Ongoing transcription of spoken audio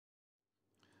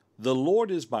The Lord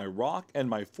is my rock and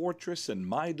my fortress and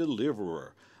my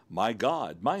deliverer, my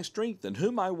God, my strength in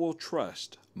whom I will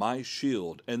trust, my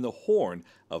shield and the horn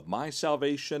of my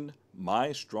salvation,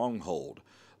 my stronghold.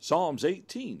 Psalms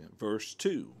 18, verse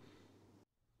 2.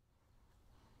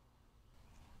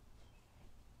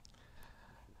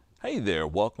 Hey there,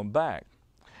 welcome back.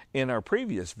 In our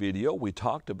previous video, we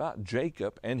talked about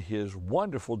Jacob and his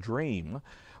wonderful dream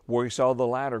where he saw the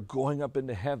ladder going up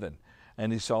into heaven,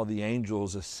 and he saw the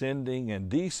angels ascending and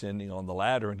descending on the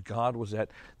ladder, and God was at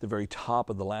the very top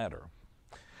of the ladder.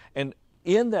 And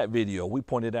in that video, we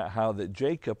pointed out how that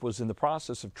Jacob was in the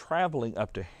process of traveling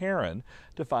up to Haran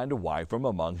to find a wife from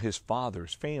among his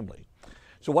father's family.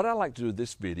 So what I'd like to do with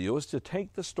this video is to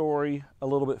take the story a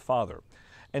little bit farther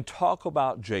and talk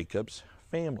about Jacob's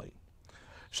family.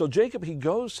 So Jacob, he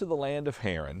goes to the land of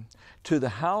Haran, to the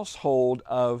household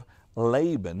of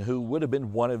Laban, who would have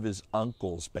been one of his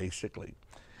uncles, basically.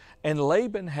 And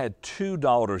Laban had two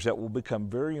daughters that will become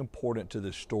very important to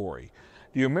this story.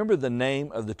 Do you remember the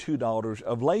name of the two daughters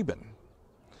of Laban?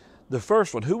 The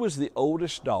first one, who was the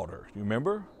oldest daughter? Do you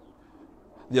remember?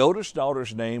 The oldest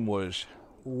daughter's name was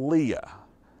Leah.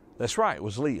 That's right, it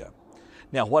was Leah.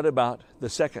 Now, what about the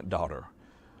second daughter?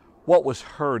 What was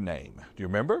her name? Do you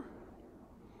remember?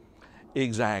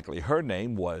 Exactly. Her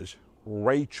name was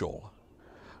Rachel.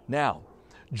 Now,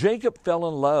 Jacob fell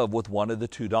in love with one of the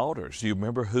two daughters. Do you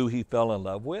remember who he fell in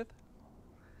love with?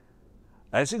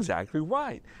 That's exactly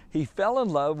right. He fell in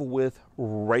love with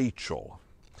Rachel.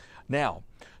 Now,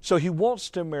 so he wants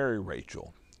to marry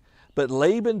Rachel. But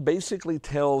Laban basically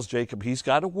tells Jacob he's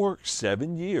got to work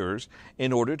 7 years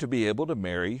in order to be able to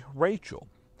marry Rachel.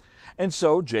 And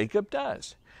so Jacob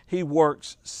does. He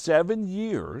works 7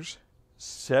 years,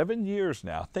 7 years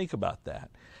now, think about that.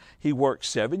 He worked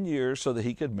 7 years so that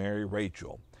he could marry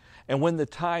Rachel. And when the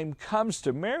time comes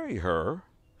to marry her,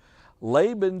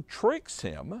 Laban tricks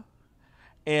him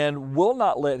and will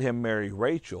not let him marry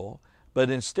Rachel,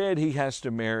 but instead he has to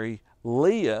marry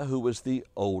Leah, who was the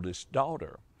oldest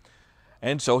daughter.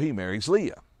 And so he marries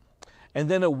Leah. And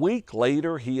then a week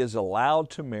later, he is allowed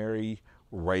to marry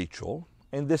Rachel.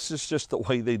 And this is just the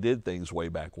way they did things way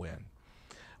back when.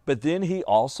 But then he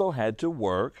also had to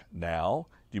work now.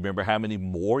 Do you remember how many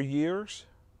more years?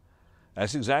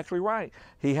 That's exactly right.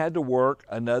 He had to work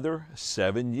another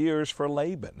 7 years for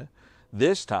Laban,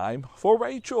 this time for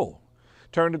Rachel.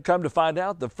 Come to find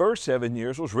out, the first 7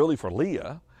 years was really for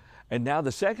Leah, and now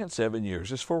the second 7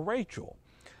 years is for Rachel.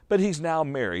 But he's now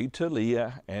married to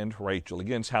Leah and Rachel.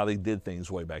 Again, it's how they did things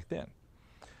way back then.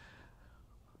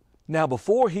 Now,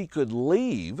 before he could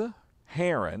leave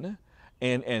Haran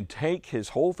and take his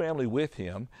whole family with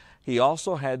him, he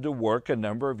also had to work a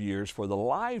number of years for the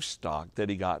livestock that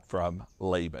he got from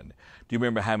Laban. Do you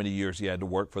remember how many years he had to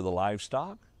work for the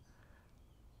livestock?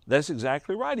 That's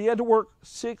exactly right. He had to work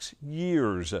 6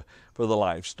 years for the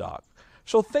livestock.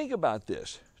 So think about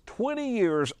this. 20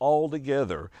 years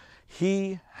altogether,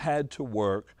 he had to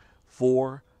work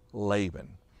for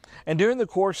Laban. And during the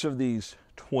course of these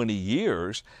 20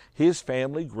 years, his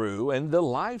family grew and the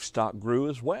livestock grew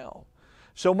as well.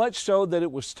 So much so that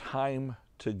it was time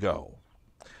to go.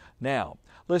 Now,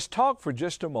 let's talk for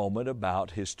just a moment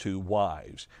about his two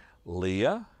wives,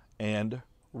 Leah and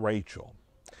Rachel.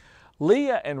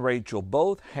 Leah and Rachel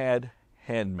both had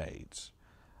handmaids.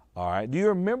 All right, do you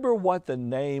remember what the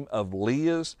name of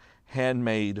Leah's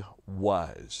handmaid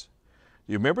was?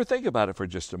 Do you remember? Think about it for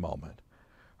just a moment.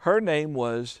 Her name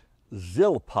was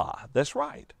Zilpah. That's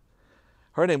right.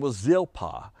 Her name was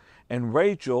Zilpah. And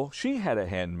Rachel, she had a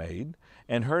handmaid,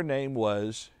 and her name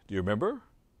was, do you remember?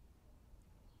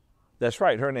 That's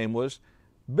right. Her name was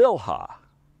Bilhah.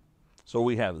 So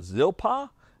we have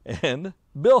Zilpah and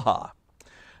Bilhah.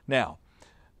 Now,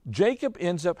 Jacob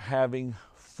ends up having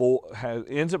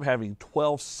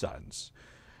 12 sons.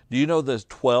 Do you know the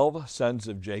 12 sons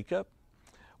of Jacob?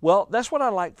 Well, that's what I'd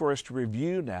like for us to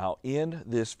review now in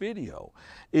this video,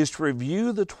 is to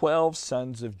review the 12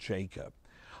 sons of Jacob.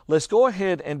 Let's go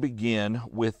ahead and begin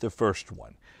with the first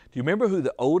one. Do you remember who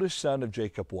the oldest son of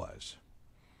Jacob was?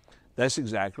 That's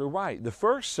exactly right. The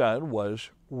first son was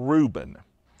Reuben.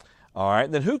 All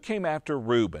right, then who came after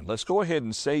Reuben? Let's go ahead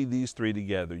and say these three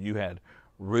together. You had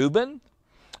Reuben,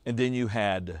 and then you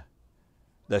had,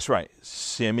 that's right,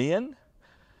 Simeon,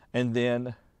 and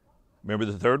then, remember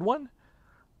the third one?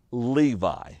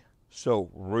 Levi. So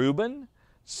Reuben,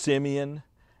 Simeon,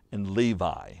 and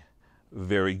Levi.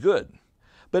 Very good.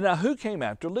 But now who came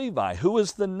after Levi? Who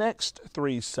was the next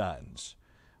three sons?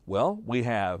 Well, we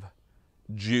have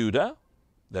Judah.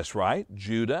 That's right,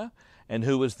 Judah. And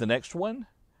who was the next one?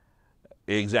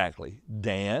 Exactly,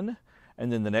 Dan.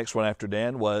 And then the next one after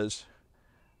Dan was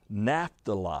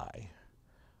Naphtali.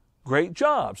 Great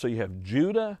job. So you have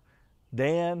Judah,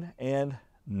 Dan, and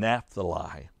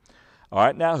Naphtali. All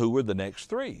right, now who were the next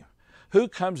three? Who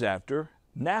comes after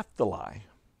Naphtali?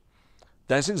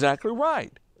 That's exactly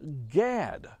right.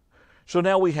 Gad. So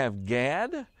now we have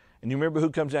Gad, and you remember who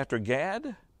comes after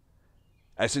Gad?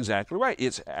 That's exactly right.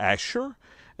 It's Asher,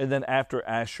 and then after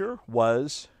Asher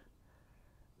was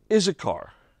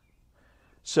Issachar.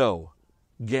 So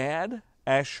Gad,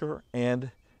 Asher,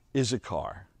 and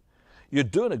Issachar. You're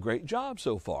doing a great job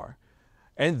so far.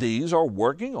 And these are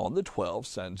working on the 12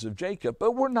 sons of Jacob,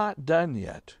 but we're not done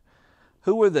yet.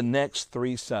 Who were the next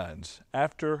three sons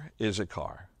after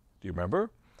Issachar? Do you remember?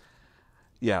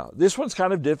 Yeah, this one's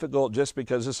kind of difficult just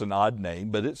because it's an odd name,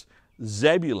 but it's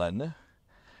Zebulun.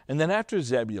 And then after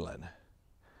Zebulun,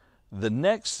 the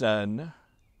next son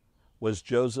was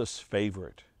Joseph's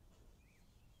favorite,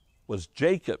 was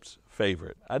Jacob's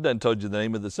favorite. I done told you the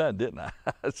name of the son, didn't I?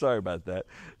 Sorry about that.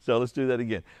 So let's do that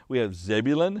again. We have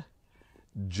Zebulun,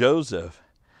 Joseph,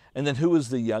 and then who was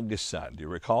the youngest son? Do you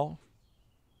recall?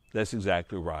 That's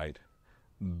exactly right,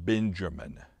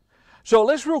 Benjamin. So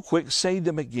let's real quick say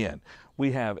them again.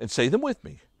 We have, and say them with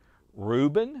me,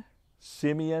 Reuben,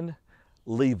 Simeon,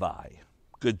 Levi.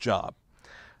 Good job.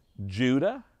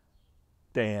 Judah,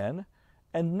 Dan,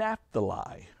 and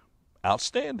Naphtali.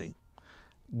 Outstanding.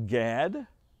 Gad,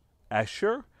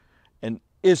 Asher, and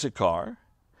Issachar,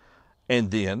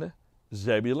 and then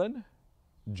Zebulun,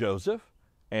 Joseph,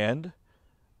 and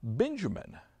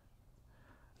Benjamin.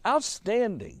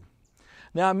 Outstanding.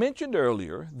 Now, I mentioned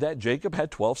earlier that Jacob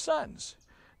had 12 sons.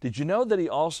 Did you know that he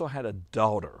also had a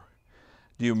daughter?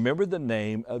 Do you remember the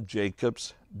name of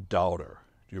Jacob's daughter?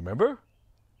 Do you remember?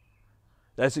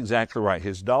 That's exactly right.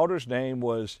 His daughter's name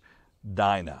was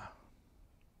Dinah.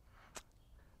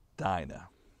 Dinah.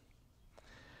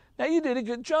 Now, you did a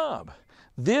good job.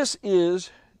 This is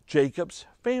Jacob's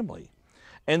family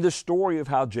and the story of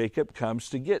how Jacob comes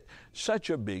to get such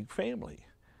a big family.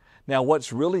 Now,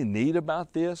 what's really neat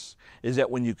about this is that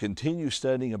when you continue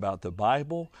studying about the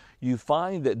Bible, you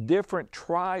find that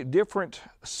different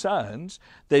sons,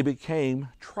 they became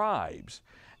tribes.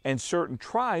 And certain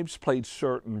tribes played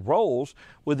certain roles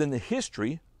within the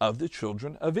history of the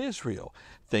children of Israel.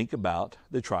 Think about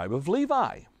the tribe of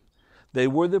Levi. They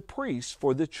were the priests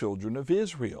for the children of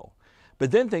Israel. But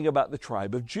then think about the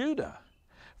tribe of Judah.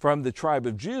 From the tribe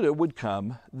of Judah would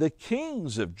come the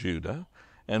kings of Judah,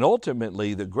 and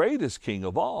ultimately the greatest king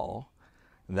of all,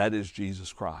 and that is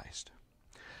Jesus Christ.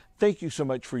 Thank you so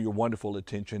much for your wonderful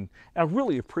attention. I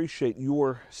really appreciate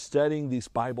your studying these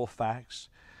Bible facts.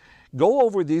 Go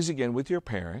over these again with your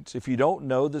parents. If you don't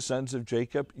know the sons of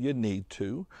Jacob, you need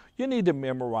to. You need to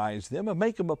memorize them and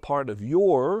make them a part of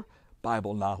your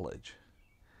Bible knowledge.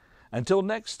 Until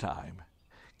next time,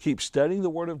 keep studying the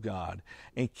Word of God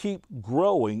and keep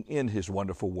growing in His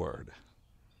wonderful Word.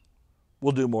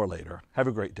 We'll do more later. Have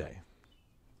a great day.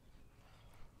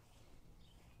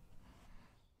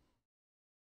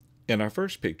 In our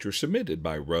first picture submitted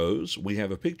by Rose, we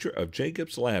have a picture of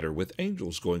Jacob's ladder with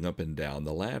angels going up and down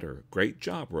the ladder. Great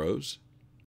job, Rose.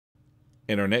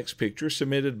 In our next picture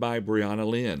submitted by Brianna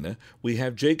Lynn, we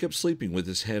have Jacob sleeping with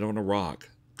his head on a rock.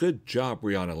 Good job,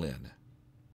 Brianna Lynn.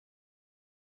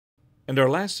 And our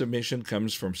last submission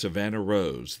comes from Savannah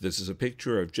Rose. This is a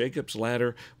picture of Jacob's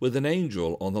ladder with an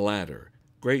angel on the ladder.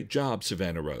 Great job,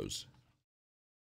 Savannah Rose.